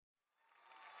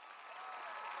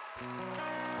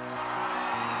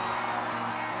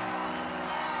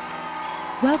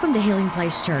Welcome to Healing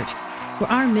Place Church,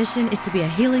 where our mission is to be a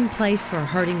healing place for a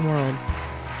hurting world.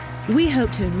 We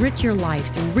hope to enrich your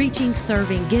life through reaching,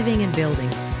 serving, giving, and building.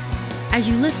 As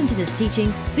you listen to this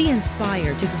teaching, be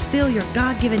inspired to fulfill your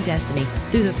God-given destiny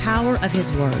through the power of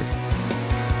His Word.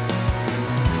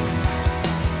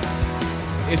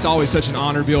 It's always such an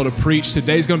honor to be able to preach.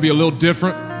 Today's going to be a little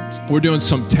different. We're doing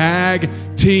some tag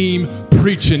team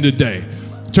preaching today.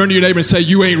 Turn to your neighbor and say,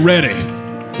 "You ain't ready."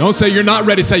 Don't say you're not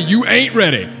ready. Say, "You ain't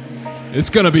ready." It's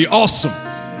going to be awesome.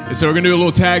 And so we're going to do a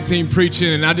little tag team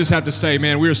preaching. And I just have to say,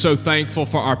 man, we are so thankful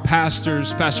for our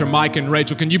pastors, Pastor Mike and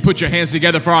Rachel. Can you put your hands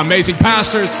together for our amazing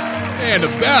pastors? Man, the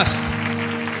best.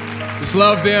 Just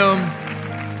love them,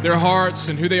 their hearts,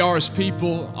 and who they are as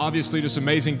people. Obviously, just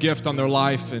amazing gift on their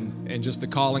life and just the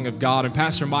calling of God. And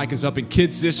Pastor Mike is up in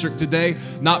Kids District today,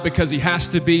 not because he has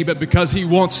to be, but because he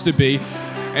wants to be.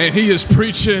 And he is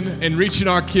preaching and reaching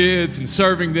our kids and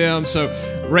serving them. So,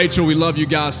 Rachel, we love you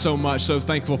guys so much. So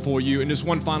thankful for you. And just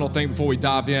one final thing before we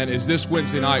dive in is this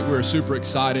Wednesday night, we're super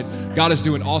excited. God is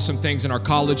doing awesome things in our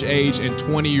college age and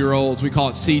 20-year-olds. We call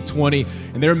it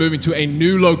C20. And they're moving to a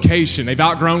new location. They've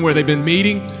outgrown where they've been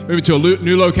meeting, moving to a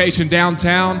new location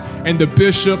downtown. And the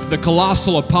bishop, the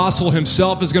colossal apostle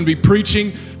himself, is going to be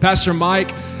preaching, Pastor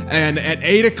Mike, and at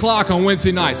 8 o'clock on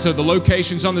Wednesday night. So the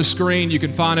location's on the screen. You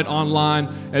can find it online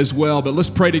as well. But let's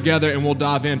pray together and we'll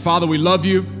dive in. Father, we love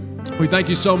you. We thank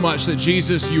you so much that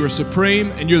Jesus, you are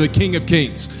supreme and you're the King of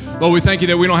Kings. Lord, we thank you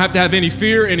that we don't have to have any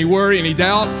fear, any worry, any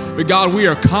doubt. But God, we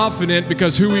are confident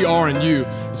because who we are in you.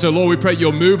 So Lord, we pray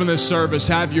you'll move in this service.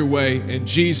 Have your way. In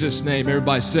Jesus' name,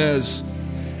 everybody says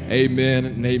amen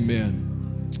and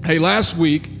amen. Hey, last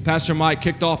week, Pastor Mike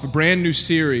kicked off a brand new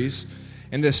series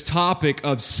in this topic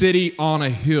of City on a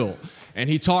Hill. And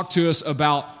he talked to us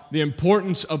about the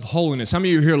importance of holiness. How many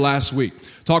of you were here last week?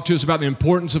 Talked to us about the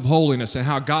importance of holiness and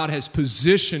how God has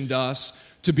positioned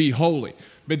us to be holy.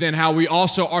 But then how we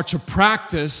also are to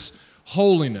practice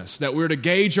holiness, that we're to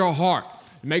gauge our heart,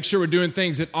 make sure we're doing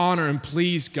things that honor and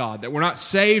please God, that we're not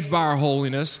saved by our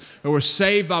holiness, but we're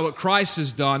saved by what Christ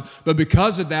has done. But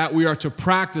because of that, we are to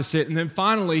practice it. And then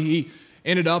finally, he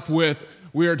ended up with,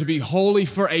 we are to be holy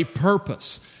for a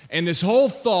purpose. And this whole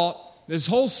thought, this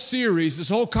whole series, this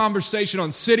whole conversation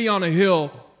on City on a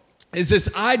Hill is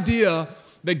this idea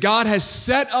that God has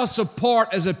set us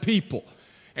apart as a people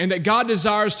and that God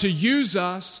desires to use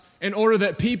us in order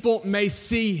that people may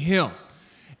see Him.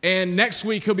 And next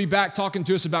week, He'll be back talking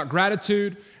to us about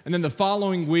gratitude, and then the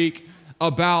following week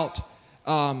about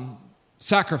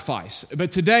sacrifice.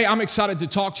 But today, I'm excited to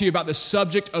talk to you about the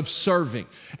subject of serving.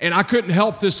 And I couldn't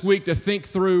help this week to think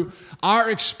through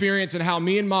our experience and how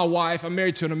me and my wife, I'm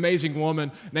married to an amazing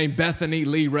woman named Bethany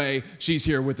Lee Wray. She's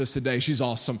here with us today. She's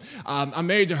awesome. I'm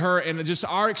married to her, and just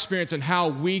our experience and how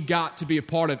we got to be a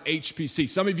part of HPC.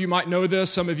 Some of you might know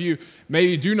this. Some of you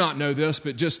maybe do not know this,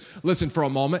 but just listen for a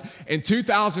moment. In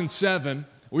 2007,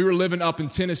 we were living up in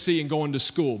Tennessee and going to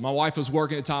school. My wife was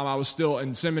working at the time. I was still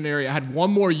in seminary. I had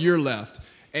one more year left,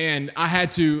 and I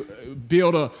had to be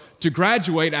able to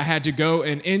graduate. I had to go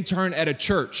and intern at a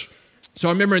church. So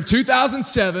I remember in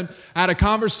 2007, I had a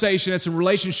conversation, had some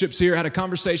relationships here. I had a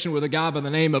conversation with a guy by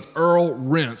the name of Earl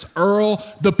Rentz. Earl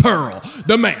the Pearl,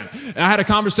 the man. And I had a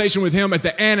conversation with him at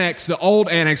the annex, the old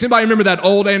annex. Anybody remember that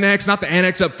old annex? Not the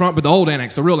annex up front, but the old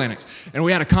annex, the real annex. And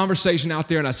we had a conversation out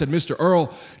there, and I said, "Mr.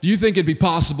 Earl, do you think it'd be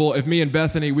possible if me and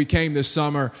Bethany, we came this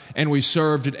summer and we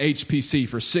served at HPC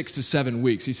for 6 to 7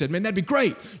 weeks?" He said, "Man, that'd be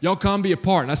great. Y'all come be a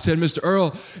part." And I said, "Mr.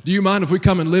 Earl, do you mind if we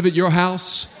come and live at your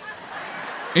house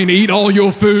and eat all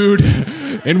your food?"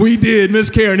 And we did. Miss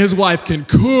Karen, his wife, can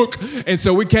cook. And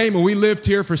so we came and we lived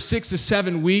here for 6 to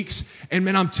 7 weeks. And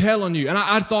man, I'm telling you, and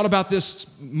I thought about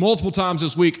this multiple times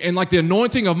this week, and like the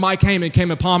anointing of Mike Heyman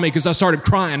came upon me because I started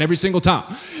crying every single time.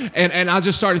 And I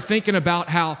just started thinking about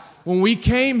how when we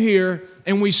came here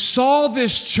and we saw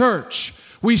this church,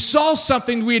 we saw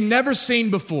something we had never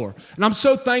seen before. And I'm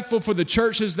so thankful for the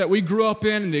churches that we grew up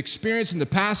in and the experience and the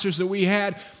pastors that we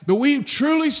had. But we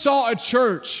truly saw a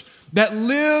church that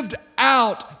lived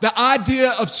out the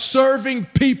idea of serving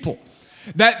people.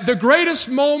 That the greatest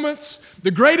moments,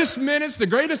 the greatest minutes, the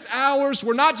greatest hours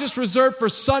were not just reserved for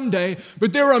Sunday,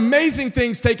 but there were amazing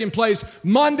things taking place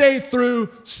Monday through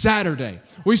Saturday.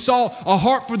 We saw a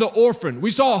heart for the orphan. We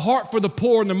saw a heart for the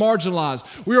poor and the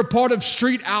marginalized. We were part of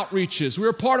street outreaches. We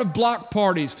were part of block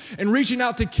parties and reaching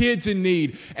out to kids in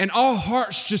need. And our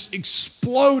hearts just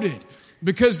exploded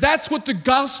because that's what the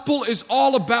gospel is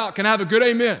all about. Can I have a good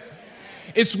amen?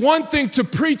 It's one thing to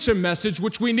preach a message,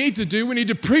 which we need to do. We need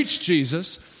to preach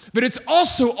Jesus. But it's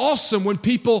also awesome when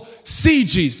people see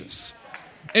Jesus.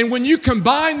 And when you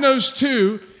combine those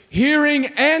two, hearing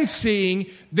and seeing,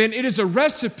 then it is a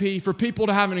recipe for people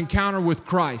to have an encounter with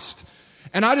Christ.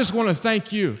 And I just want to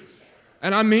thank you,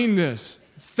 and I mean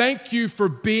this. Thank you for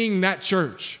being that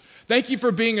church. Thank you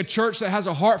for being a church that has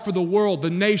a heart for the world, the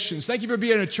nations. Thank you for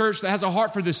being a church that has a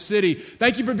heart for the city.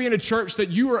 Thank you for being a church that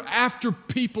you are after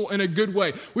people in a good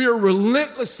way. We are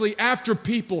relentlessly after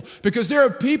people because there are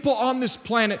people on this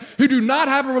planet who do not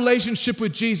have a relationship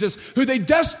with Jesus, who they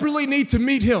desperately need to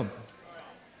meet him.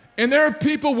 And there are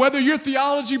people, whether your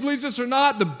theology believes this or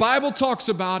not, the Bible talks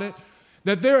about it,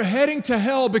 that they're heading to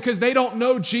hell because they don't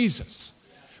know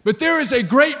Jesus. But there is a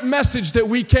great message that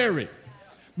we carry.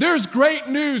 There's great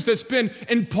news that's been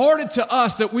imparted to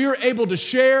us that we are able to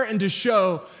share and to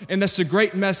show, and that's the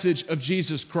great message of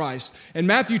Jesus Christ. In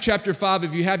Matthew chapter 5,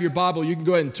 if you have your Bible, you can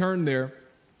go ahead and turn there.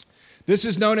 This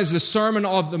is known as the Sermon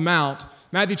on the Mount,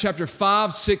 Matthew chapter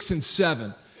 5, 6, and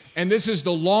 7. And this is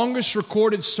the longest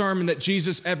recorded sermon that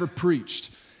Jesus ever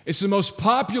preached. It's the most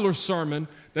popular sermon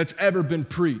that's ever been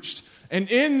preached. And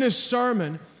in this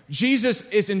sermon,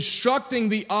 Jesus is instructing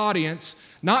the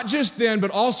audience, not just then,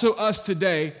 but also us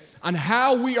today, on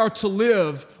how we are to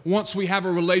live once we have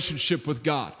a relationship with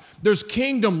God. There's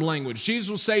kingdom language. Jesus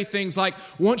will say things like,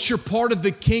 once you're part of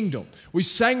the kingdom. We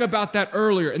sang about that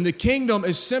earlier, and the kingdom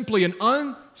is simply an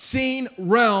unseen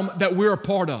realm that we're a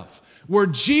part of, where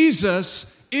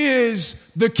Jesus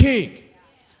is the king.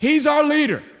 He's our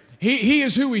leader. He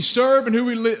is who we serve and who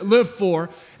we live for.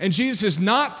 And Jesus is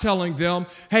not telling them,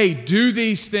 hey, do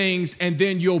these things and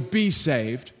then you'll be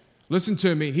saved. Listen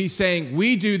to me. He's saying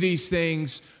we do these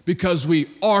things because we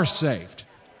are saved.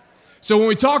 So when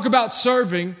we talk about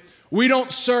serving, we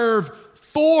don't serve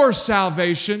for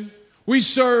salvation. We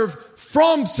serve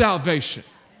from salvation.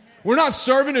 We're not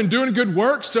serving and doing good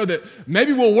work so that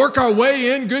maybe we'll work our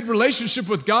way in good relationship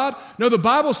with God. No, the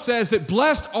Bible says that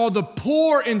blessed are the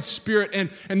poor in spirit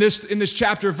in this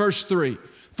chapter, verse 3.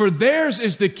 For theirs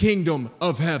is the kingdom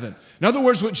of heaven. In other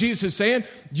words, what Jesus is saying,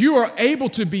 you are able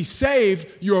to be saved.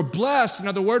 You are blessed.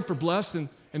 Another word for blessed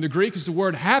in the Greek is the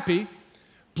word happy.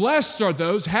 Blessed are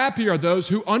those, happy are those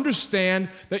who understand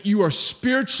that you are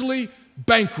spiritually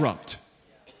bankrupt.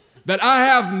 That I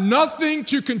have nothing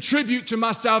to contribute to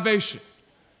my salvation.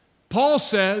 Paul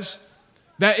says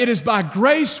that it is by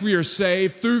grace we are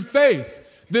saved through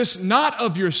faith. This not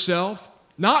of yourself,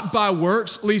 not by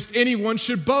works, lest anyone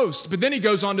should boast. But then he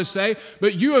goes on to say,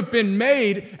 but you have been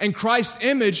made in Christ's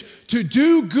image to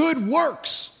do good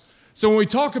works. So when we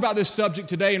talk about this subject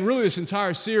today, and really this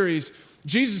entire series,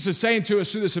 Jesus is saying to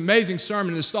us through this amazing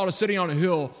sermon, this thought of sitting on a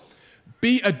hill,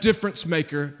 be a difference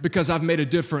maker because I've made a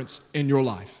difference in your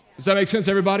life. Does that make sense,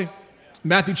 everybody?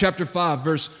 Matthew chapter 5,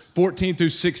 verse 14 through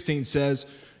 16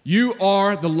 says, you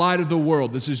are the light of the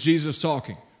world. This is Jesus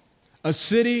talking. A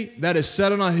city that is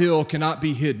set on a hill cannot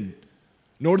be hidden,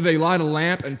 nor do they light a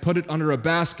lamp and put it under a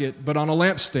basket, but on a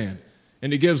lampstand,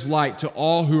 and it gives light to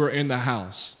all who are in the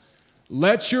house.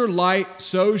 Let your light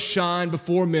so shine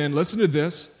before men, listen to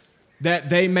this, that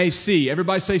they may see.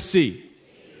 Everybody say see.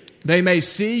 They may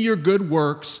see your good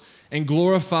works and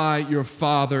glorify your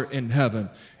Father in heaven.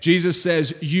 Jesus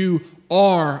says, you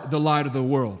are the light of the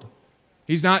world.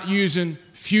 He's not using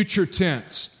future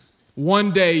tense.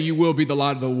 One day you will be the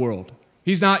light of the world.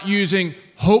 He's not using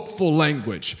hopeful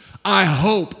language. I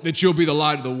hope that you'll be the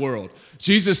light of the world.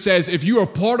 Jesus says, if you are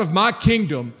part of my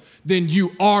kingdom, then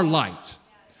you are light.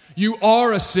 You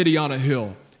are a city on a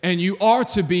hill, and you are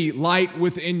to be light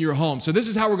within your home. So this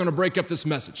is how we're going to break up this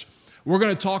message. We're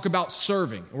going to talk about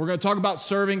serving. We're going to talk about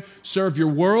serving. Serve your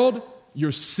world,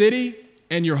 your city,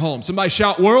 and your home. Somebody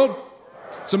shout world.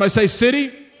 Somebody say city.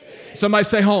 Somebody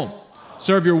say home.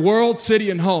 Serve your world, city,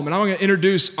 and home. And I'm going to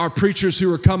introduce our preachers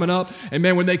who are coming up. And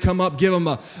man, when they come up, give them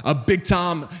a big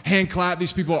time hand clap.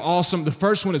 These people are awesome. The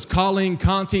first one is Colleen,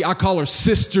 Conti. I call her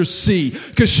Sister C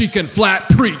because she can flat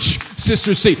preach.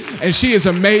 Sister C. And she is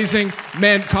amazing.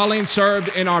 Man, Colleen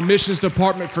served in our missions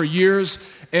department for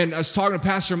years. And I was talking to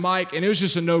Pastor Mike, and it was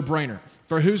just a no-brainer.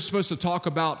 For who's supposed to talk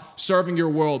about serving your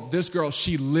world? This girl,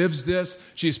 she lives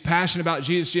this. She's passionate about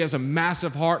Jesus. She has a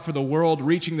massive heart for the world,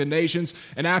 reaching the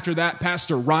nations. And after that,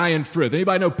 Pastor Ryan Frith.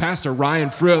 Anybody know Pastor Ryan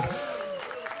Frith?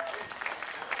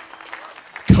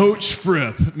 Coach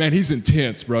Frith. Man, he's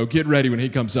intense, bro. Get ready when he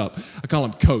comes up. I call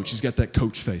him Coach. He's got that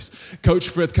coach face. Coach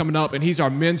Frith coming up, and he's our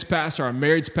men's pastor, our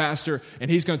marrieds pastor, and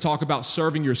he's going to talk about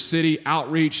serving your city,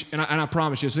 outreach. And I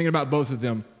promise you, I was thinking about both of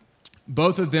them.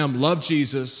 Both of them love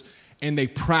Jesus, and they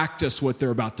practice what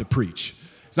they're about to preach.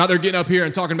 It's not they're getting up here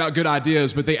and talking about good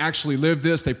ideas, but they actually live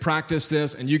this, they practice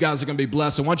this, and you guys are going to be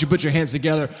blessed. So why don't you put your hands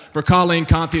together for Colleen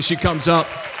Conti as she comes up.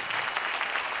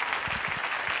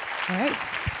 All right.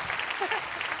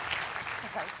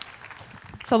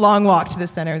 It's a long walk to the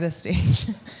center of the stage.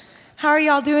 How are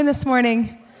y'all doing this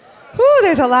morning? Whew,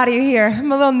 there's a lot of you here.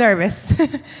 I'm a little nervous.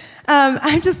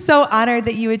 I'm just so honored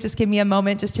that you would just give me a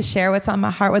moment just to share what's on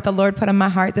my heart, what the Lord put on my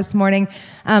heart this morning.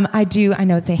 I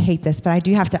know they hate this, but I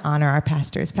do have to honor our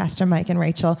pastors, Pastor Mike and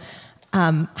Rachel.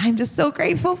 I'm just so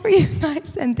grateful for you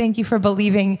guys, and thank you for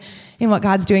believing in what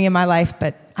God's doing in my life,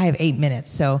 but I have 8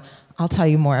 minutes, so I'll tell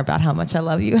you more about how much I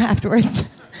love you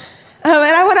afterwards. And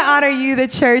I want to honor you, the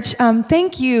church.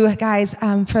 Thank you, guys,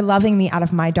 for loving me out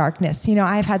of my darkness. You know,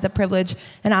 I've had the privilege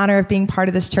and honor of being part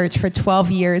of this church for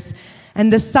 12 years.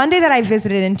 And the Sunday that I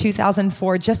visited in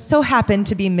 2004 just so happened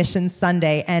to be Mission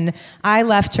Sunday. And I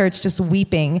left church just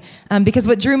weeping because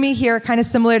what drew me here, kind of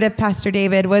similar to Pastor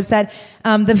David, was that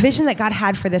the vision that God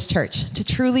had for this church to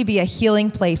truly be a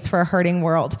healing place for a hurting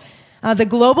world. The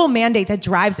global mandate that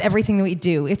drives everything that we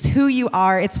do. It's who you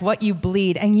are. It's what you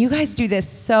bleed. And you guys do this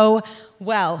so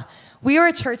well. We are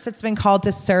a church that's been called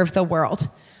to serve the world.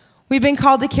 We've been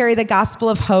called to carry the gospel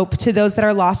of hope to those that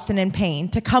are lost and in pain,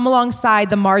 to come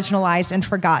alongside the marginalized and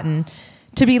forgotten,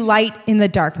 to be light in the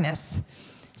darkness.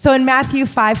 So in Matthew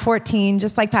 5:14,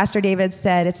 just like Pastor David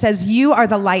said, it says, you are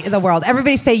the light of the world.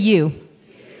 Everybody say you. You.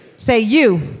 Say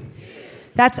you. You.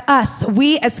 That's us,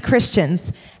 we as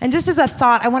Christians. And just as a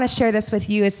thought, I want to share this with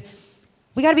you is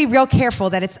we got to be real careful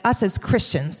that it's us as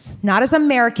Christians, not as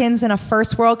Americans in a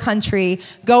first world country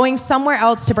going somewhere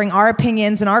else to bring our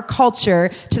opinions and our culture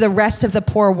to the rest of the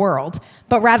poor world,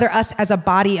 but rather us as a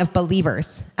body of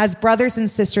believers, as brothers and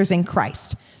sisters in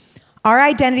Christ. Our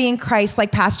identity in Christ,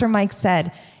 like Pastor Mike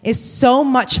said, is so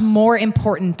much more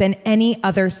important than any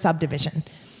other subdivision.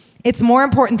 It's more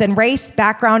important than race,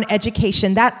 background,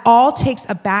 education. That all takes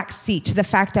a back seat to the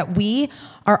fact that we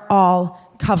are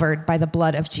all covered by the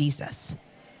blood of Jesus.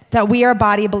 That we are a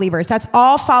body of believers. That's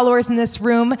all followers in this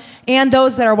room and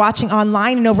those that are watching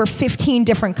online in over 15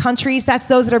 different countries. That's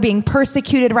those that are being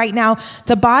persecuted right now.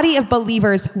 The body of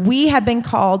believers, we have been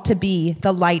called to be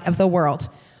the light of the world.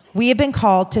 We have been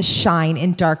called to shine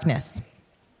in darkness.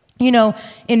 You know,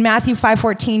 in Matthew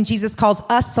 5:14, Jesus calls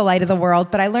us the light of the world,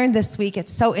 but I learned this week,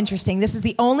 it's so interesting. This is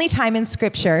the only time in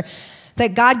Scripture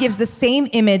that God gives the same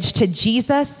image to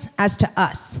Jesus as to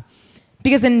us.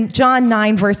 Because in John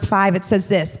 9, verse 5, it says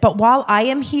this, but while I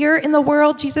am here in the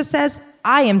world, Jesus says,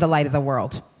 I am the light of the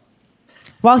world.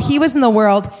 While he was in the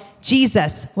world,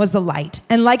 Jesus was the light.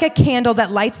 And like a candle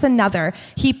that lights another,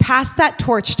 he passed that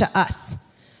torch to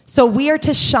us. So we are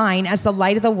to shine as the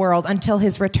light of the world until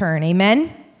his return.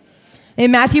 Amen?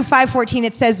 In Matthew 5:14,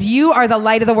 it says, you are the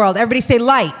light of the world. Everybody say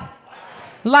light.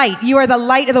 Light. You are the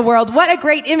light of the world. What a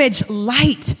great image.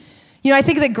 Light. You know, I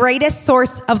think the greatest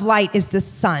source of light is the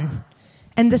sun.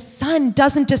 And the sun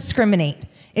doesn't discriminate.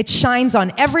 It shines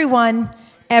on everyone,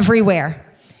 everywhere.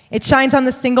 It shines on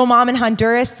the single mom in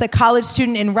Honduras, the college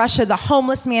student in Russia, the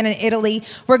homeless man in Italy.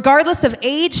 Regardless of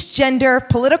age, gender,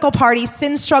 political party,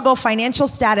 sin struggle, financial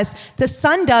status, the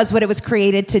sun does what it was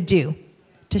created to do,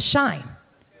 to shine,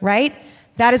 right?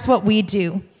 That is what we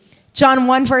do. John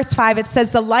 1, verse 5, it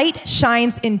says, the light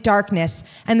shines in darkness,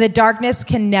 and the darkness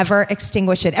can never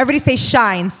extinguish it. Everybody say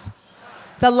shines.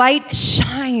 The light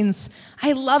shines.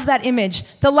 I love that image.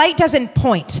 The light doesn't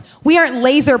point. We aren't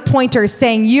laser pointers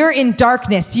saying, you're in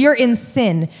darkness, you're in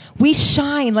sin. We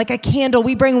shine like a candle.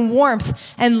 We bring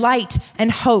warmth and light and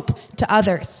hope to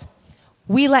others.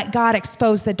 We let God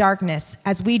expose the darkness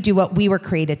as we do what we were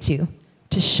created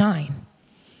to shine.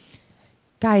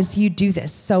 Guys, you do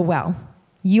this so well.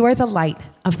 You are the light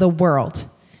of the world.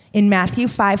 In Matthew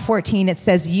 5:14, it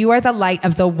says, you are the light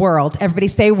of the world. Everybody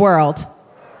say world.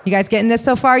 You guys getting this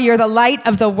so far? You're the light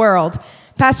of the world.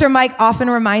 Pastor Mike often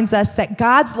reminds us that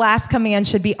God's last command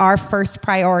should be our first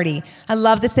priority. I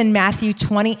love this in Matthew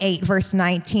 28, verse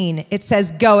 19. It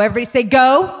says, go. Everybody say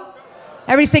go.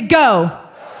 Everybody say go.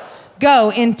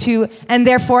 Go into and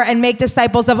therefore and make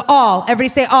disciples of all. Everybody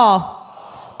say all.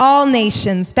 All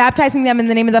nations, baptizing them in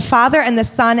the name of the Father and the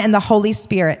Son and the Holy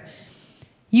Spirit.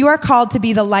 You are called to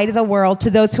be the light of the world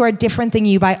to those who are different than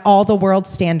you by all the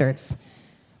world's standards.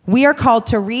 We are called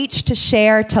to reach, to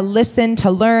share, to listen,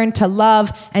 to learn, to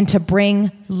love, and to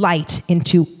bring light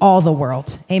into all the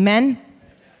world. Amen?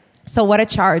 So what a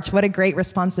charge. What a great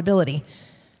responsibility.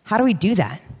 How do we do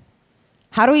that?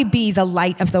 How do we be the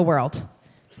light of the world?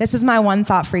 This is my one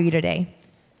thought for you today.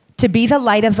 To be the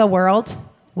light of the world,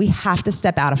 we have to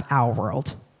step out of our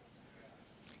world.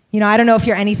 You know, I don't know if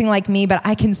you're anything like me, but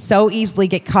I can so easily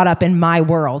get caught up in my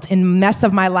world, in the mess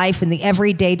of my life, in the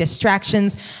everyday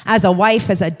distractions as a wife,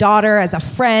 as a daughter, as a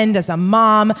friend, as a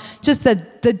mom, just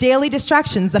the daily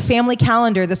distractions, the family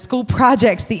calendar, the school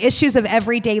projects, the issues of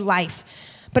everyday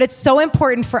life. But it's so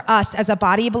important for us as a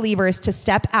body of believers to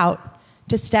step out,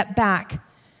 to step back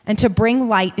and to bring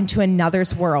light into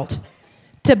another's world.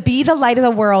 To be the light of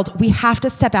the world, we have to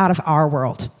step out of our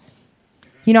world.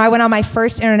 You know, I went on my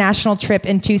first international trip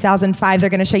in 2005. They're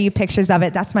going to show you pictures of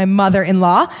it. That's my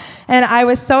mother-in-law. And I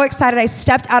was so excited. I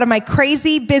stepped out of my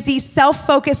crazy, busy,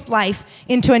 self-focused life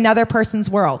into another person's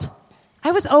world.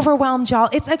 I was overwhelmed, y'all.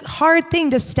 It's a hard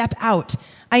thing to step out.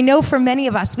 I know for many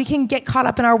of us, we can get caught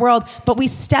up in our world, but we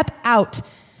step out.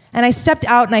 And I stepped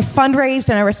out and I fundraised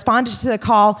and I responded to the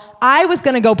call. I was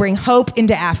going to go bring hope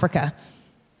into Africa.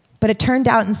 But it turned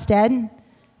out instead,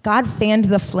 God fanned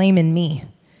the flame in me.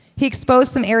 He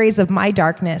exposed some areas of my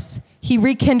darkness. He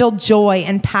rekindled joy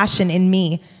and passion in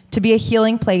me to be a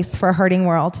healing place for a hurting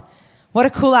world. What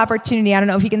a cool opportunity. I don't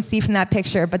know if you can see from that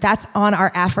picture, but that's on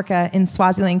our Africa in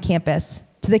Swaziland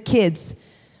campus. To the kids,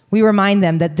 we remind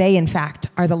them that they, in fact,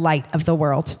 are the light of the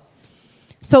world.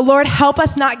 So, Lord, help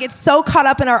us not get so caught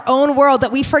up in our own world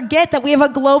that we forget that we have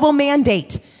a global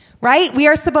mandate, right? We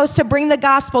are supposed to bring the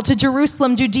gospel to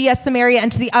Jerusalem, Judea, Samaria,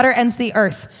 and to the utter ends of the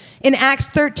earth. In Acts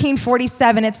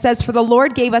 13:47, it says, "For the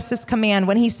Lord gave us this command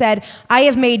when he said, I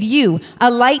have made you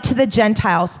a light to the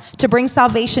Gentiles to bring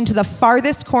salvation to the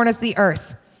farthest corners of the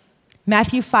earth."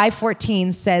 Matthew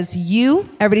 5:14 says, you,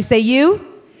 everybody say you,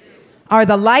 are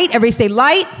the light, everybody say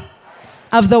light,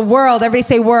 of the world, everybody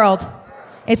say world.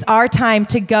 It's our time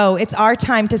to go. It's our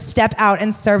time to step out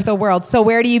and serve the world. So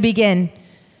where do you begin?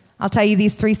 I'll tell you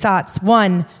these 3 thoughts.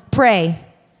 1, pray.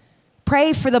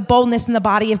 Pray for the boldness in the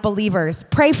body of believers.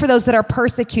 Pray for those that are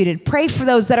persecuted. Pray for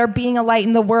those that are being a light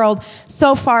in the world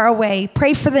so far away.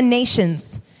 Pray for the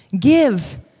nations.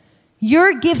 Give.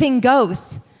 Your giving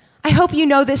goes. I hope you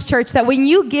know this, church, that when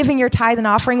you give in your tithe and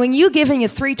offering, when you give in your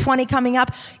 320 coming up,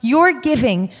 your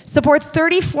giving supports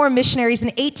 34 missionaries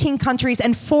in 18 countries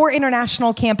and 4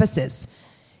 international campuses.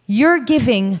 Your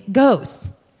giving goes.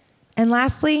 And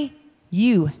lastly,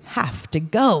 you have to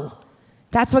go.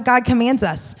 That's what God commands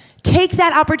us. Take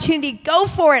that opportunity. Go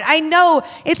for it. I know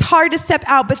it's hard to step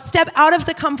out, but step out of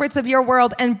the comforts of your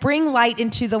world and bring light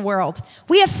into the world.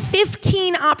 We have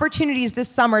 15 opportunities this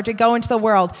summer to go into the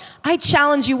world. I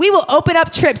challenge you. We will open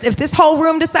up trips. If this whole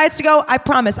room decides to go, I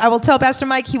promise, I will tell Pastor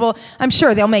Mike, I'm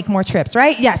sure they'll make more trips,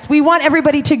 right? Yes, we want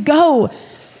everybody to go.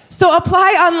 So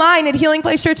apply online at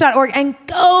healingplacechurch.org and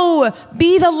go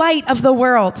be the light of the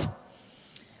world.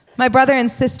 My brother and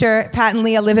sister, Pat and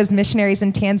Leah, live as missionaries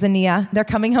in Tanzania. They're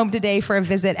coming home today for a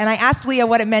visit. And I asked Leah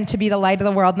what it meant to be the light of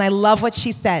the world, and I love what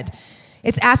she said.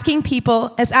 It's asking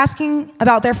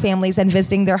about their families and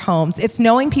visiting their homes. It's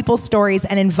knowing people's stories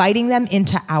and inviting them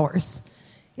into ours.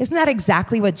 Isn't that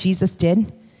exactly what Jesus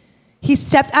did? He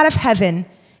stepped out of heaven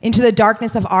into the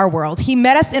darkness of our world. He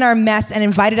met us in our mess and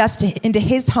invited us into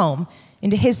his home,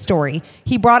 into his story.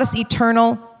 He brought us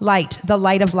eternal light, the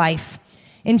light of life.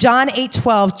 In John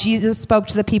 8:12, Jesus spoke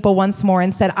to the people once more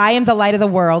and said, I am the light of the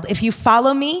world. If you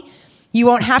follow me, you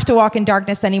won't have to walk in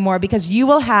darkness anymore because you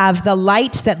will have the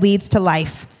light that leads to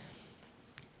life.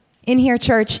 In here,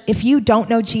 church, if you don't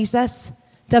know Jesus,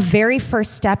 the very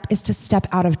first step is to step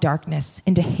out of darkness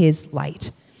into his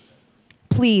light.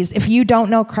 Please, if you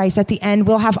don't know Christ, at the end,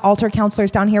 we'll have altar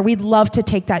counselors down here. We'd love to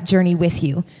take that journey with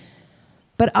you.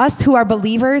 But us who are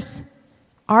believers,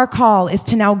 our call is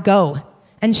to now go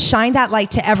and shine that light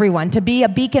to everyone, to be a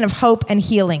beacon of hope and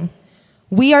healing.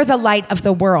 We are the light of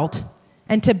the world.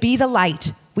 And to be the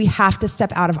light, we have to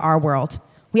step out of our world.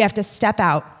 We have to step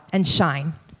out and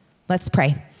shine. Let's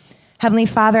pray. Heavenly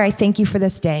Father, I thank you for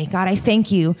this day. God, I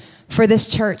thank you for this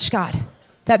church, God,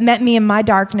 that met me in my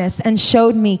darkness and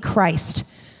showed me Christ.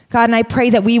 God, and I pray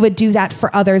that we would do that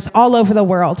for others all over the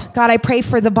world. God, I pray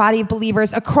for the body of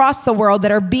believers across the world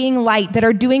that are being light, that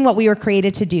are doing what we were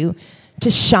created to do, to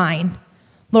shine.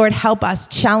 Lord, help us,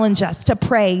 challenge us to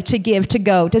pray, to give, to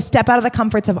go, to step out of the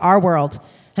comforts of our world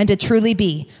and to truly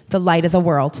be the light of the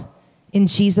world. In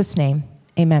Jesus' name,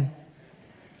 amen.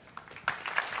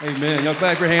 Amen. Y'all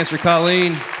clap your hands for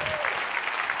Colleen.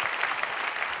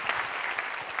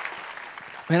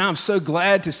 Man, I'm so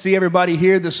glad to see everybody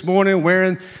here this morning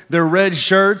wearing their red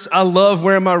shirts. I love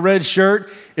wearing my red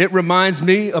shirt. It reminds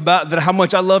me about how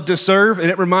much I love to serve, and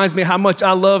it reminds me how much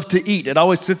I love to eat. It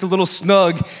always sits a little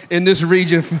snug in this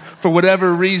region for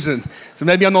whatever reason. So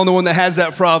maybe I'm the only one that has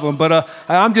that problem. But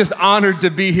I'm just honored to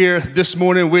be here this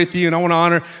morning with you, and I want to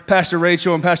honor Pastor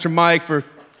Rachel and Pastor Mike for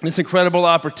this incredible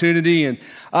opportunity. And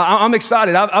I'm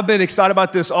excited. I've been excited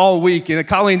about this all week. And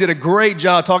Colleen did a great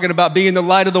job talking about being the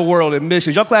light of the world in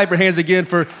missions. Y'all clap your hands again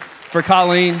for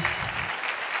Colleen.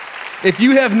 If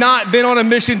you have not been on a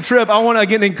mission trip, I want to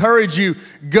again encourage you,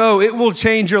 go. It will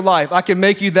change your life. I can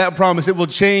make you that promise. It will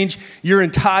change your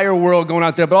entire world going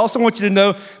out there. But I also want you to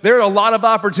know there are a lot of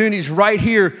opportunities right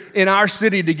here in our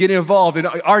city to get involved. And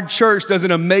our church does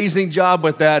an amazing job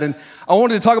with that. And I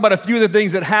wanted to talk about a few of the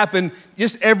things that happen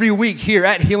just every week here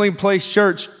at Healing Place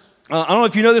Church. I don't know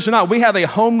if you know this or not. We have a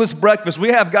homeless breakfast. We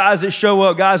have guys that show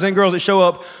up, guys and girls that show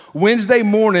up Wednesday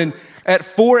morning at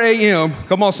 4 a.m.,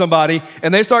 come on somebody,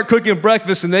 and they start cooking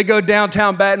breakfast and they go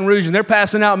downtown Baton Rouge and they're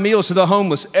passing out meals to the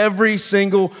homeless every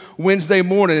single Wednesday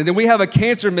morning. And then we have a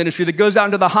cancer ministry that goes out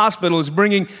into the hospitals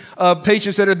bringing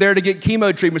patients that are there to get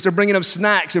chemo treatments. They're bringing them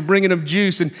snacks and bringing them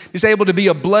juice and just able to be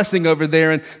a blessing over there.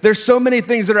 And there's so many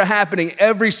things that are happening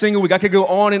every single week. I could go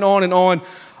on and on and on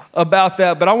about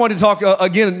that, but I wanted to talk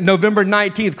again, November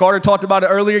 19th. Carter talked about it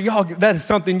earlier. Y'all, that is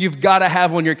something you've got to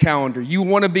have on your calendar. You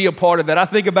want to be a part of that. I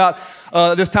think about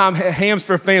this time, Hams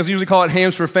for Fams. We usually call it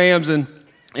Hams for Fams, and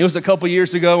it was a couple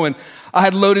years ago, and I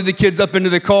had loaded the kids up into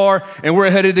the car, and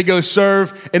we're headed to go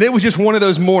serve, and it was just one of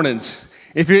those mornings.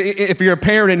 If you're a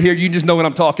parent in here, you just know what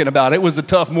I'm talking about. It was a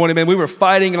tough morning, man. We were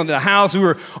fighting on the house. We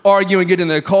were arguing, getting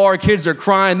in the car. Kids are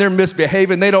crying. They're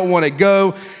misbehaving. They don't want to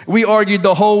go. We argued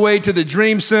the whole way to the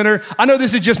Dream Center. I know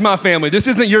this is just my family. This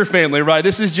isn't your family, right?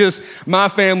 This is just my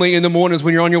family in the mornings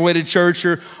when you're on your way to church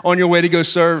or on your way to go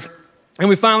serve. And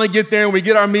we finally get there and we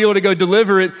get our meal to go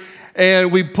deliver it.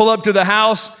 And we pull up to the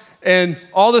house and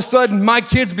all of a sudden my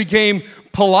kids became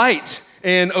polite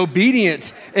and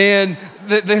obedient, and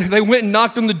they went and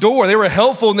knocked on the door. They were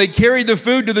helpful, and they carried the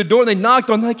food to the door. They knocked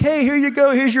on, like, hey, here you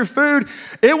go. Here's your food.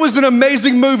 It was an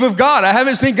amazing move of God. I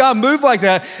haven't seen God move like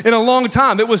that in a long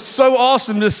time. It was so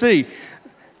awesome to see.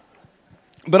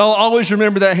 But I'll always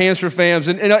remember that Hands for Fams.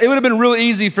 And it would have been real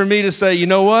easy for me to say, you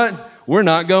know what? We're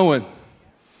not going.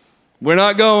 We're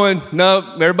not going.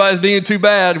 No, everybody's being too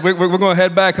bad. We're going to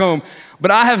head back home. But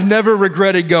I have never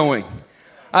regretted going.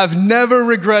 I've never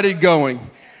regretted going.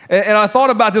 And I thought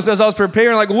about this as I was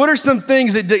preparing, like, what are some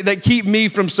things that keep me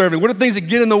from serving? What are things that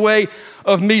get in the way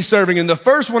of me serving? And the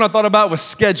first one I thought about was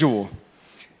schedule.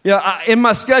 In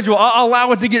my schedule, I'll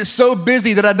allow it to get so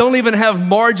busy that I don't even have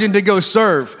margin to go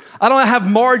serve. I don't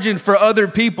have margin for other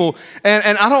people.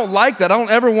 And I don't like that. I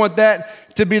don't ever want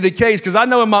that to be the case, because I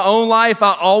know in my own life,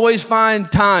 I always find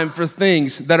time for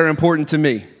things that are important to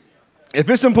me. If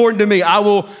it's important to me, I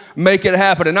will make it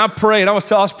happen. And I pray, and I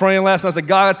was praying last night, I said,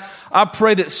 God, I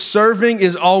pray that serving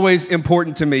is always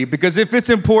important to me, because if it's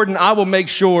important, I will make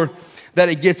sure that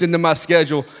it gets into my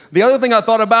schedule. The other thing I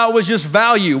thought about was just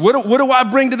value. What do I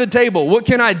bring to the table? What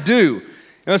can I do? You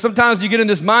know, sometimes you get in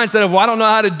this mindset of, well, I don't know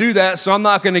how to do that, so I'm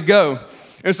not going to go.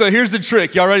 And so here's the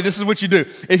trick. Y'all ready? This is what you do.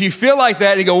 If you feel like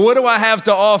that, you go, what do I have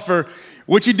to offer?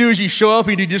 What you do is you show up,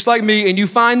 you do just like me, and you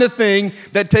find the thing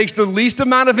that takes the least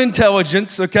amount of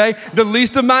intelligence, okay, the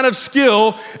least amount of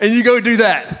skill, and you go do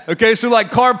that, okay? So like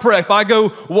car prep, I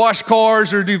go wash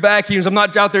cars or do vacuums. I'm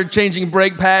not out there changing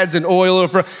brake pads and oil. Or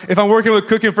if I'm working with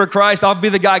Cooking for Christ, I'll be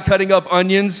the guy cutting up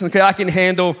onions, okay? I can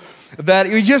handle that.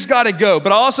 You just got to go.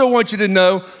 But I also want you to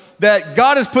know that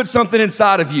God has put something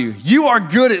inside of you. You are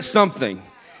good at something.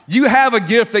 You have a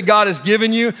gift that God has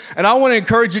given you, and I want to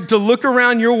encourage you to look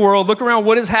around your world, look around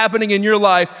what is happening in your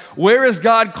life. Where is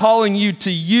God calling you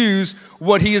to use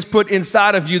what He has put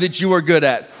inside of you that you are good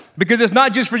at? Because it's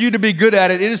not just for you to be good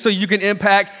at it, it is so you can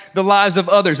impact the lives of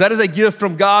others. That is a gift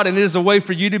from God, and it is a way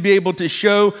for you to be able to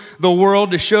show the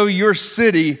world, to show your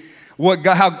city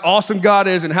how awesome God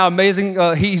is and how amazing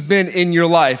He's been in your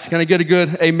life. Can I get a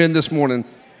good amen this morning?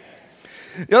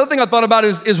 The other thing I thought about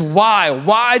is why.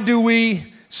 Why do we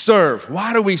serve?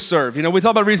 Why do we serve? You know, we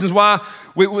talk about reasons why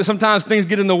sometimes things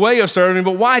get in the way of serving,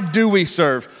 but why do we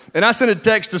serve? And I sent a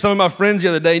text to some of my friends the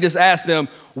other day and just asked them,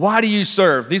 why do you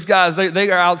serve? These guys,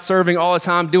 they are out serving all the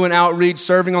time, doing outreach,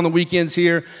 serving on the weekends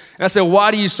here. And I said,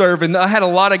 why do you serve? And I had a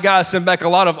lot of guys send back a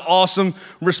lot of awesome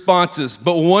responses.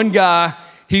 But one guy,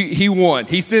 he won.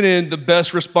 He sent in the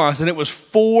best response, and it was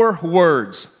 4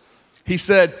 words. He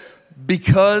said,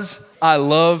 because I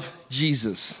love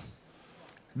Jesus.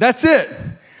 That's it.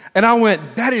 And I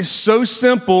went, that is so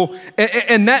simple,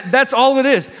 and that's all it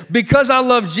is. Because I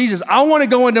love Jesus, I want to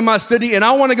go into my city, and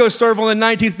I want to go serve on the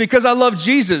 19th because I love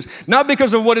Jesus. Not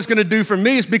because of what it's going to do for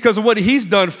me, it's because of what He's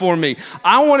done for me.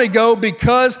 I want to go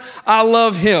because I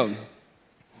love Him.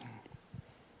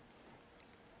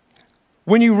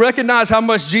 When you recognize how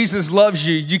much Jesus loves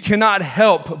you, you cannot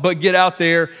help but get out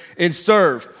there and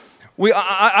serve.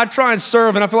 I try and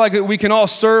serve, and I feel like we can all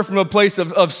serve from a place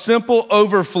of simple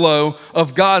overflow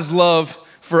of God's love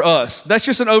for us. That's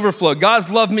just an overflow. God's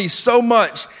loved me so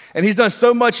much, and He's done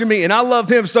so much in me, and I love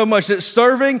Him so much that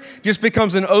serving just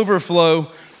becomes an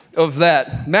overflow of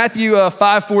that. Matthew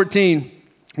 5:14,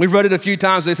 we've read it a few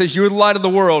times. It says, "You are the light of the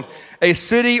world, a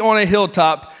city on a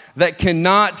hilltop that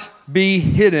cannot be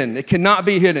hidden." It cannot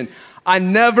be hidden. I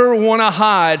never want to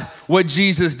hide what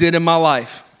Jesus did in my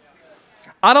life.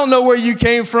 I don't know where you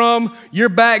came from, your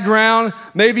background.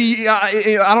 Maybe,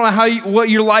 I don't know what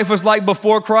your life was like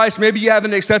before Christ. Maybe you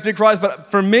haven't accepted Christ.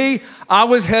 But for me, I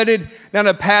was headed down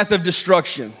a path of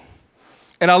destruction.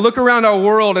 And I look around our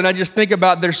world and I just think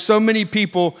about there's so many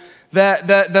people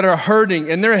that are hurting.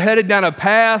 And they're headed down a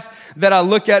path that I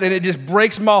look at and it just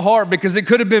breaks my heart because it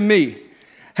could have been me.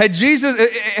 Had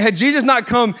Jesus not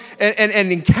come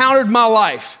and encountered my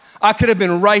life, I could have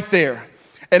been right there.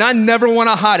 And I never want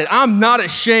to hide it. I'm not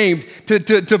ashamed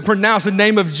to pronounce the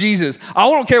name of Jesus. I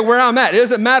don't care where I'm at. It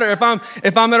doesn't matter if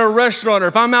I'm at a restaurant or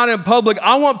if I'm out in public.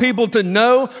 I want people to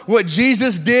know what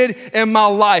Jesus did in my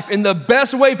life. And the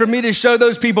best way for me to show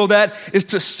those people that is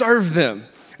to serve them.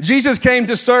 Jesus came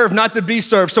to serve, not to be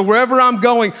served. So wherever I'm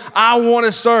going, I want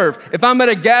to serve. If I'm at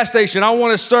a gas station, I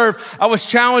want to serve. I was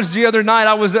challenged the other night.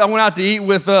 I went out to eat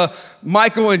with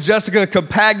Michael and Jessica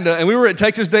Campagna, and we were at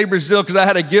Texas Day Brazil because I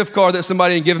had a gift card that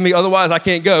somebody had given me. Otherwise, I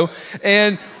can't go.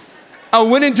 And I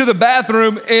went into the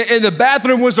bathroom, and the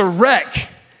bathroom was a wreck.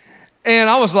 And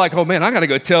I was like, oh man, I got to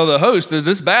go tell the host that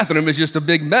this bathroom is just a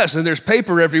big mess and there's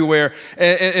paper everywhere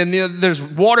and there's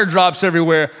water drops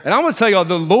everywhere. And I'm going to tell y'all,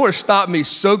 the Lord stopped me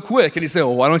so quick. And he said,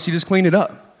 well, why don't you just clean it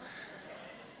up?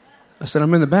 I said,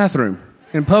 I'm in the bathroom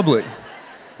in public.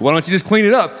 Why don't you just clean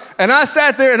it up? And I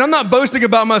sat there, and I'm not boasting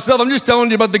about myself. I'm just telling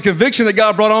you about the conviction that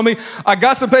God brought on me. I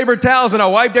got some paper towels, and I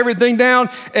wiped everything down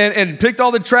and picked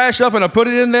all the trash up, and I put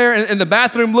it in there, and the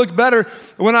bathroom looked better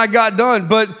when I got done.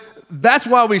 But that's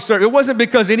why we served. It wasn't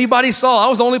because anybody saw. I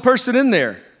was the only person in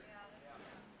there.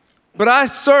 But I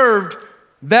served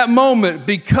that moment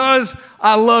because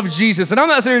I love Jesus. And I'm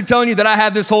not sitting here telling you that I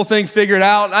had this whole thing figured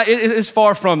out. It's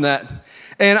far from that.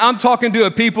 And I'm talking to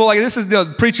a people, like this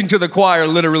is preaching to the choir,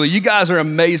 literally. You guys are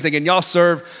amazing and y'all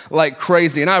serve like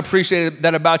crazy. And I appreciate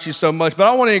that about you so much. But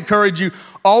I want to encourage you,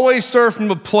 always serve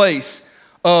from a place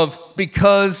of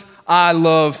because I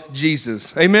love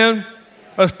Jesus. Amen?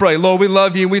 Let's pray. Lord, we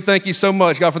love you and we thank you so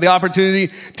much, God, for the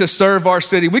opportunity to serve our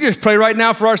city. We just pray right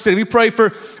now for our city. We pray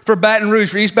for Baton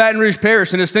Rouge, for East Baton Rouge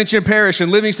Parish and Ascension Parish and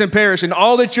Livingston Parish and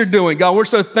all that you're doing. God, we're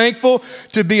so thankful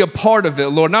to be a part of it,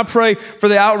 Lord. And I pray for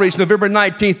the outreach November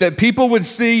 19th that people would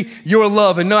see your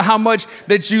love and know how much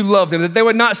that you love them, that they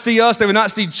would not see us, they would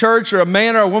not see church or a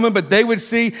man or a woman, but they would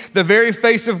see the very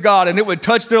face of God and it would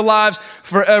touch their lives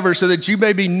forever so that you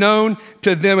may be known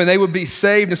to them and they would be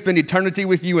saved and spend eternity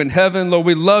with you in heaven. Lord,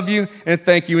 we love you and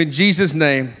thank you in Jesus'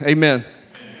 name. Amen.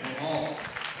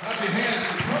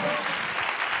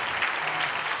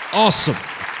 Awesome.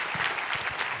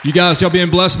 You guys, y'all being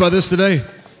blessed by this today?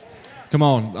 Come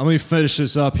on, let me finish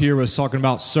this up here with talking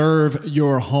about serve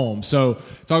your home. So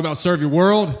talk about serve your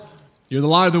world. You're the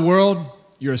light of the world.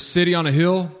 You're a city on a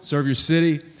hill. Serve your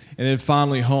city. And then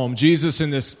finally home. Jesus in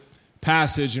this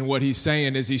passage and what he's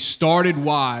saying is he started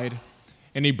wide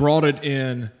and he brought it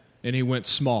in and he went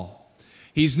small.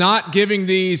 He's not giving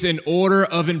these in order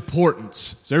of importance.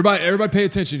 So everybody pay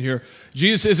attention here.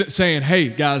 Jesus isn't saying, hey,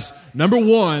 guys, number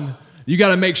one, you got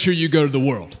to make sure you go to the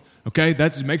world, okay?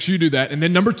 Make sure you do that. And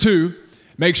then number two,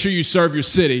 make sure you serve your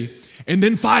city. And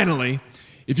then finally,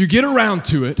 if you get around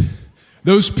to it,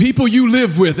 those people you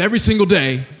live with every single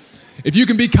day, if you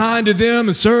can be kind to them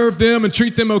and serve them and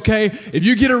treat them okay, if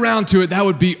you get around to it, that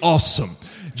would be awesome.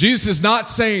 Jesus is not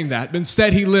saying that, but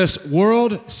instead he lists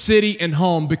world, city, and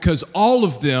home because all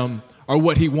of them are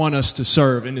what he wants us to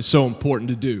serve and is so important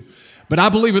to do. But I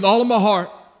believe with all of my heart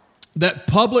that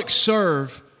public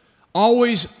serve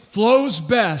always flows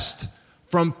best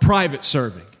from private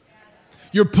serving.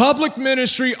 Your public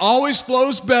ministry always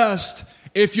flows best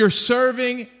if you're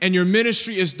serving and your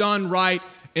ministry is done right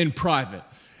in private.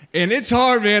 And it's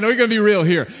hard, man. We're going to be real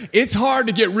here. It's hard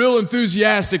to get real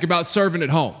enthusiastic about serving at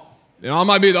home. You know, I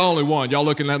might be the only one. Y'all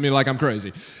looking at me like I'm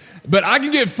crazy. But I can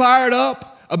get fired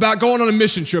up about going on a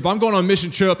mission trip. I'm going on a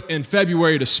mission trip in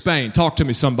February to Spain. Talk to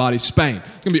me, somebody. Spain.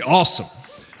 It's going to be awesome.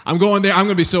 I'm going there. I'm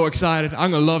going to be so excited.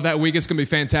 I'm going to love that week. It's going to be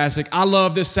fantastic. I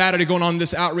love this Saturday going on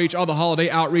this outreach, all the holiday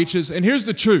outreaches. And here's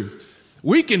the truth.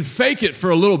 We can fake it for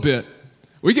a little bit.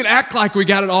 We can act like we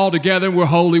got it all together. We're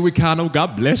holy. We kind of,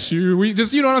 God bless you. We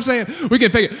just, you know what I'm saying? We can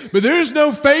fake it. But there's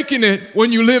no faking it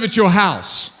when you live at your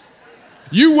house.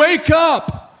 You wake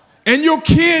up and your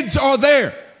kids are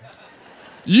there.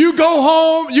 You go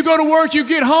home, you go to work, you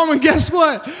get home, and guess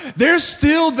what? They're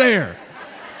still there.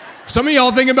 Some of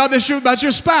y'all thinking about this about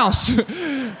your spouse.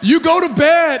 You go to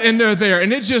bed and they're there,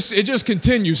 and it just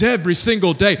continues every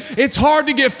single day. It's hard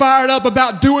to get fired up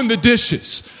about doing the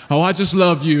dishes. Oh, I just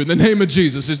love you in the name of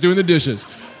Jesus. Is doing the dishes.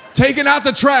 Taking out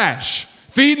the trash,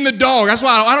 feeding the dog. That's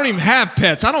why I don't even have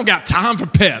pets. I don't got time for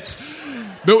pets.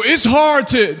 But it's hard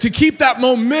to keep that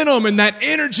momentum and that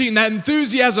energy and that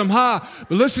enthusiasm high.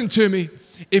 But listen to me.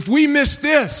 If we miss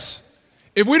this,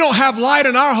 if we don't have light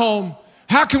in our home,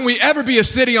 how can we ever be a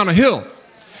city on a hill?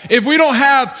 If we don't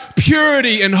have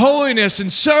purity and holiness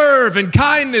and serve and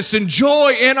kindness and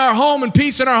joy in our home and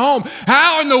peace in our home,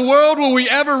 how in the world will we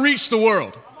ever reach the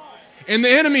world? And the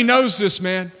enemy knows this,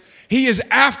 man. He is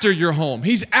after your home.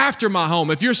 He's after my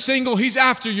home. If you're single, he's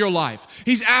after your life.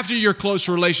 He's after your close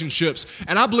relationships.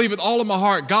 And I believe with all of my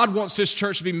heart, God wants this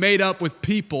church to be made up with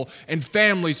people and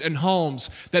families and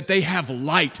homes that they have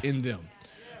light in them.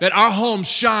 That our homes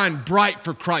shine bright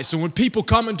for Christ. And when people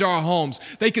come into our homes,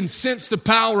 they can sense the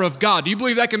power of God. Do you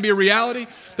believe that can be a reality?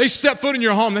 They step foot in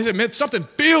your home. They say, man, something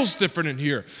feels different in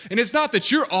here. And it's not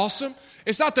that you're awesome.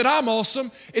 It's not that I'm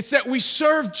awesome. It's that we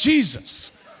serve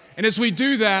Jesus. And as we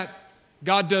do that,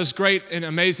 God does great and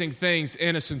amazing things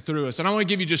in us and through us. And I want to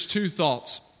give you just two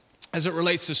thoughts as it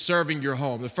relates to serving your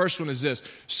home. The first one is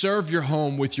this: serve your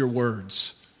home with your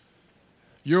words.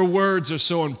 Your words are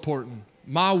so important.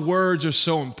 My words are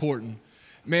so important.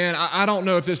 Man, I don't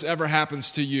know if this ever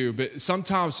happens to you, but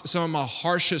sometimes some of my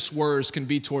harshest words can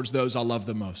be towards those I love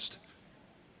the most.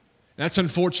 That's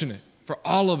unfortunate. For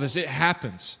all of us, it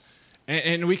happens.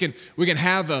 And we can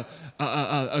have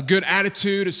a good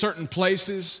attitude at certain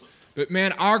places, but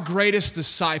man, our greatest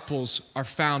disciples are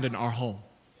found in our home.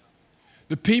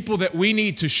 The people that we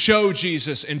need to show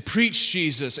Jesus and preach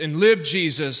Jesus and live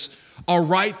Jesus are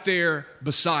right there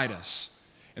beside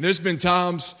us. And there's been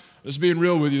times, just being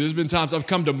real with you, there's been times I've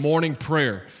come to morning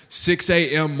prayer, 6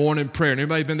 a.m. morning prayer. And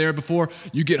anybody been there before?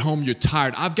 You get home, you're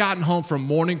tired. I've gotten home from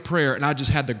morning prayer and I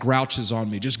just had the grouches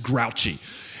on me, just grouchy.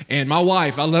 And my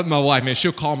wife, I love my wife, man,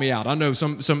 she'll call me out. I know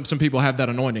some people have that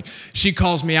anointing. She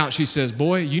calls me out, she says,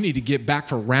 boy, you need to get back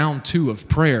for round 2 of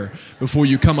prayer before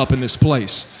you come up in this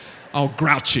place. Oh,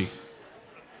 grouchy.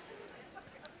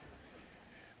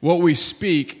 What we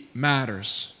speak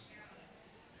matters.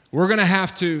 We're going to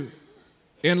have to,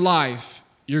 in life,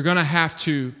 you're going to have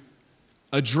to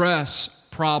address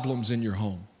problems in your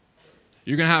home.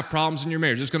 You're going to have problems in your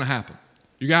marriage. It's going to happen.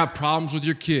 You're going to have problems with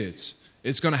your kids.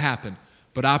 It's going to happen.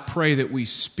 But I pray that we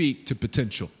speak to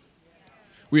potential.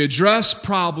 We address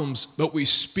problems, but we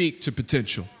speak to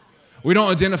potential. We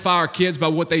don't identify our kids by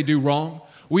what they do wrong.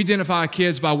 We identify our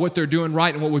kids by what they're doing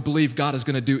right and what we believe God is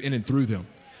going to do in and through them.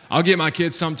 I'll get my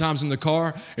kids sometimes in the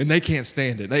car, and they can't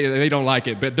stand it. They don't like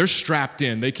it, but they're strapped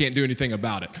in. They can't do anything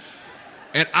about it.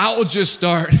 And I'll just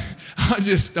start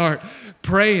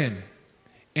praying,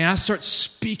 and I start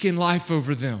speaking life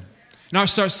over them. And I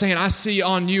start saying, I see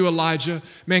on you, Elijah,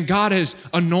 man, God has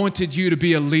anointed you to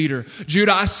be a leader.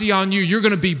 Judah, I see on you, you're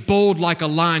going to be bold like a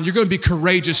lion. You're going to be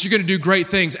courageous. You're going to do great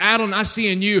things. Adeline, I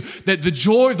see in you that the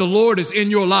joy of the Lord is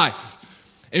in your life.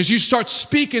 As you start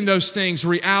speaking those things,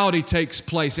 reality takes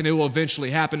place and it will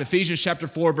eventually happen. Ephesians chapter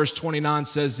 4, verse 29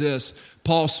 says this,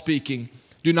 Paul speaking,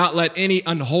 do not let any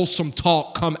unwholesome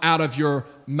talk come out of your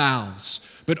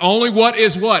mouths, but only what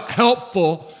is what?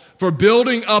 Helpful for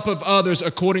building up of others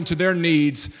according to their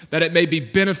needs, that it may be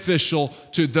beneficial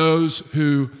to those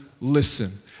who listen.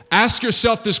 Ask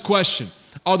yourself this question.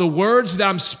 Are the words that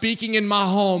I'm speaking in my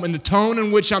home and the tone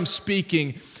in which I'm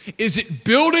speaking, is it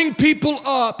building people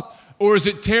up or is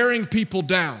it tearing people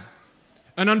down?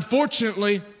 And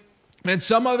unfortunately, and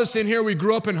some of us in here, we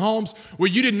grew up in homes where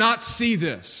you did not see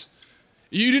this.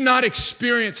 You did not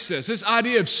experience this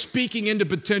idea of speaking into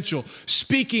potential,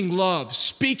 speaking love,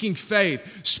 speaking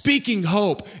faith, speaking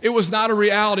hope. It was not a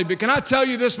reality. But can I tell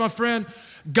you this, my friend?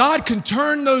 God can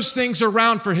turn those things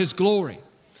around for His glory.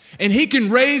 And He can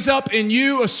raise up in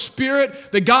you a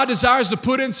spirit that God desires to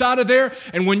put inside of there.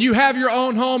 And when you have your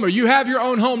own home, or you have your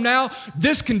own home now,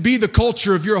 this can be the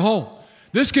culture of your home.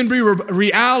 This can be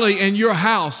reality in your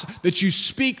house, that you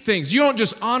speak things. You don't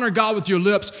just honor God with your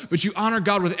lips, but you honor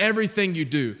God with everything you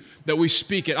do, that we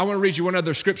speak it. I want to read you one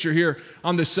other scripture here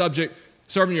on this subject,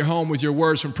 serving your home with your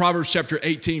words, from Proverbs chapter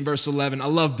 18, verse 11. I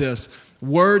love this.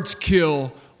 Words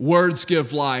kill, words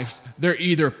give life. They're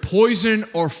either poison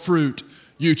or fruit.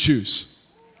 You choose.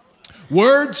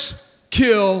 Words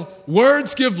kill,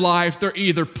 words give life. They're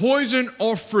either poison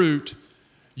or fruit.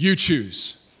 You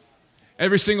choose.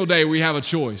 Every single day we have a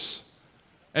choice.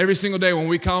 Every single day when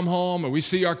we come home or we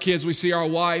see our kids, we see our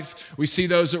wife, we see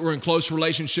those that we're in close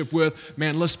relationship with,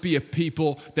 man, let's be a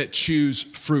people that choose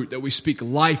fruit, that we speak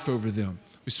life over them.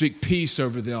 We speak peace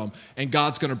over them, and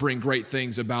God's going to bring great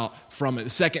things about from it.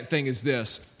 The second thing is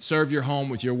this: serve your home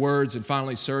with your words, and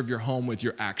finally, serve your home with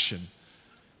your action.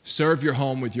 Serve your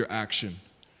home with your action.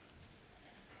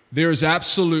 There is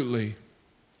absolutely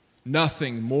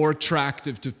nothing more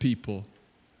attractive to people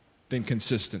than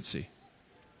consistency.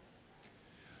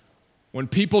 When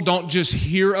people don't just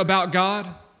hear about God,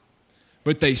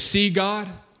 but they see God,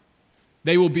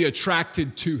 they will be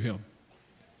attracted to Him.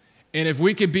 And if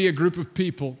we could be a group of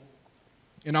people,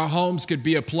 and our homes could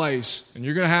be a place, and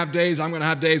you're going to have days, I'm going to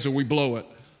have days where we blow it.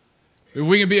 If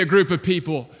we can be a group of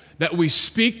people that we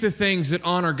speak the things that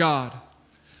honor God,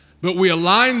 but we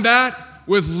align that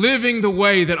with living the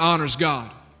way that honors God,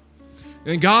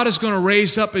 then God is going to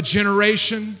raise up a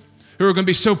generation who are going to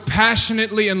be so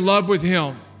passionately in love with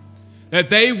Him that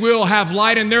they will have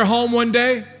light in their home one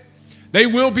day, they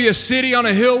will be a city on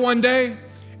a hill one day,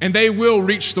 and they will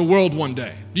reach the world one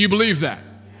day. Do you believe that?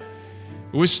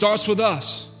 It starts with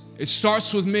us. It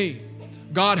starts with me.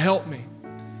 God help me.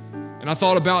 And I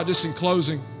thought about, just in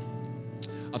closing,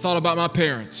 I thought about my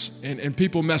parents, and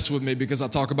people mess with me because I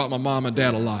talk about my mom and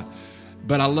dad a lot,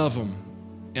 but I love them,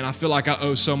 and I feel like I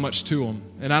owe so much to them.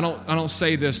 And I don't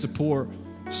say this to pour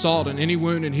salt in any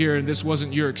wound in here, and this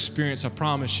wasn't your experience, I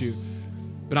promise you,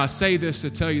 but I say this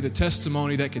to tell you the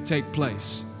testimony that could take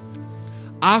place.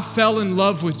 I fell in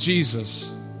love with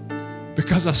Jesus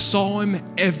because I saw Him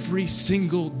every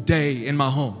single day in my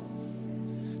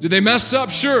home. Did they mess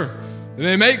up? Sure.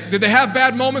 Did they have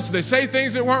bad moments? Did they say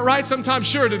things that weren't right? Sometimes,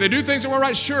 sure. Did they do things that weren't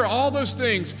right? Sure, all those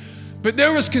things. But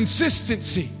there was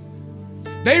consistency.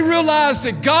 They realized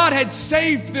that God had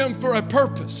saved them for a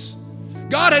purpose.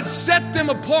 God had set them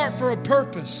apart for a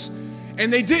purpose.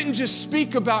 And they didn't just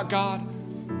speak about God,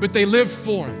 but they lived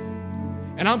for Him.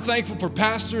 And I'm thankful for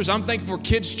pastors. I'm thankful for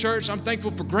kids' church. I'm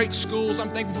thankful for great schools. I'm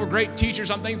thankful for great teachers.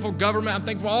 I'm thankful for government. I'm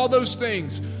thankful for all those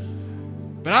things.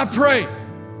 But I pray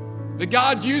that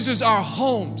God uses our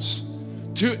homes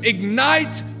to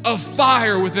ignite a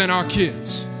fire within our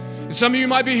kids. And some of you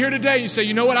might be here today and you say,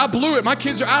 you know what, I blew it. My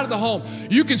kids are out of the home.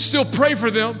 You can still pray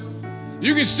for them.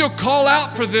 You can still call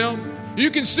out for them. You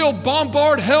can still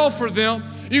bombard hell for them.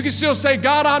 You can still say,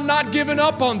 God, I'm not giving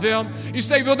up on them. You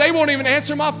say, well, they won't even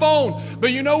answer my phone.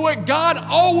 But you know what? God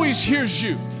always hears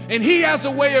you. And He has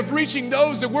a way of reaching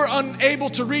those that we're unable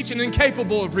to reach and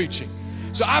incapable of reaching.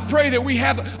 So I pray that we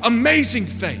have amazing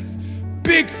faith,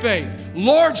 big faith,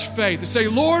 large faith to say,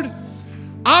 Lord,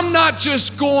 I'm not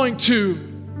just going to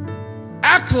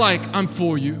act like I'm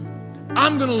for you.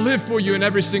 I'm going to live for you in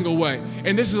every single way.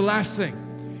 And this is the last thing,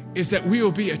 is that we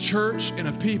will be a church and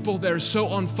a people that are so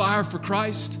on fire for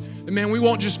Christ that, man, we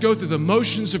won't just go through the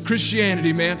motions of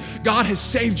Christianity, man. God has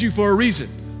saved you for a reason.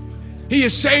 He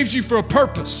has saved you for a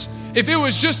purpose. If it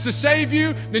was just to save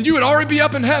you, then you would already be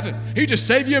up in heaven. He just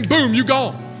saved you and boom, you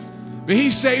gone. But He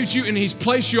saved you and He's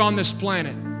placed you on this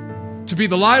planet to be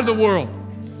the light of the world,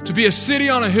 to be a city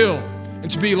on a hill, and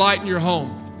to be light in your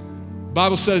home. The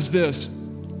Bible says this,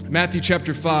 Matthew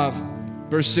chapter 5,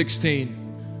 verse 16.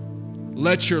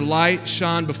 Let your light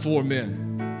shine before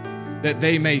men, that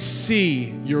they may see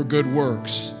your good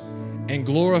works and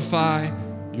glorify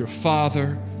your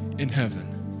Father in heaven.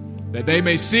 That they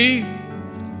may see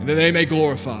and that they may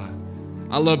glorify.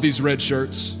 I love these red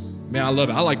shirts. Man, I love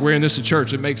it. I like wearing this to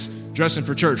church. It makes dressing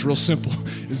for church real simple.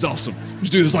 It's awesome.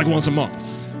 Just do this like once a month.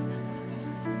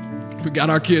 We got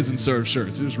our kids in serve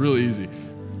shirts. It was really easy.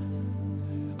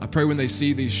 I pray when they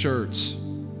see these shirts,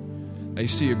 they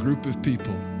see a group of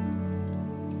people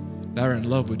that are in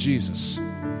love with Jesus,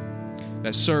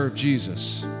 that serve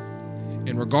Jesus.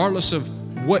 And regardless of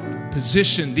what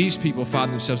position these people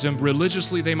find themselves in,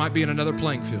 religiously, they might be in another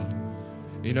playing field.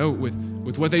 You know,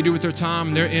 with what they do with their time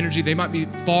and their energy, they might be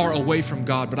far away from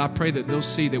God, but I pray that they'll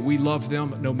see that we love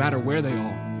them no matter where they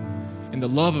are. And the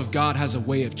love of God has a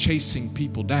way of chasing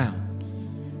people down.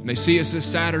 And they see us this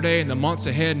Saturday and the months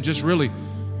ahead, and just really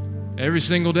every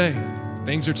single day,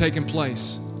 things are taking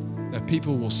place that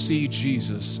people will see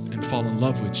Jesus and fall in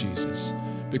love with Jesus,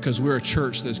 because we're a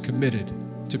church that's committed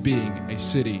to being a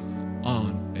city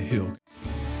on a hill.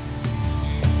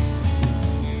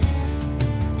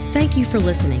 Thank you for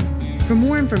listening. For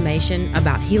more information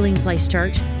about Healing Place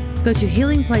Church, go to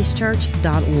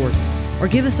healingplacechurch.org or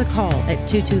give us a call at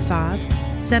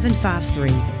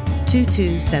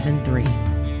 225-753-2273.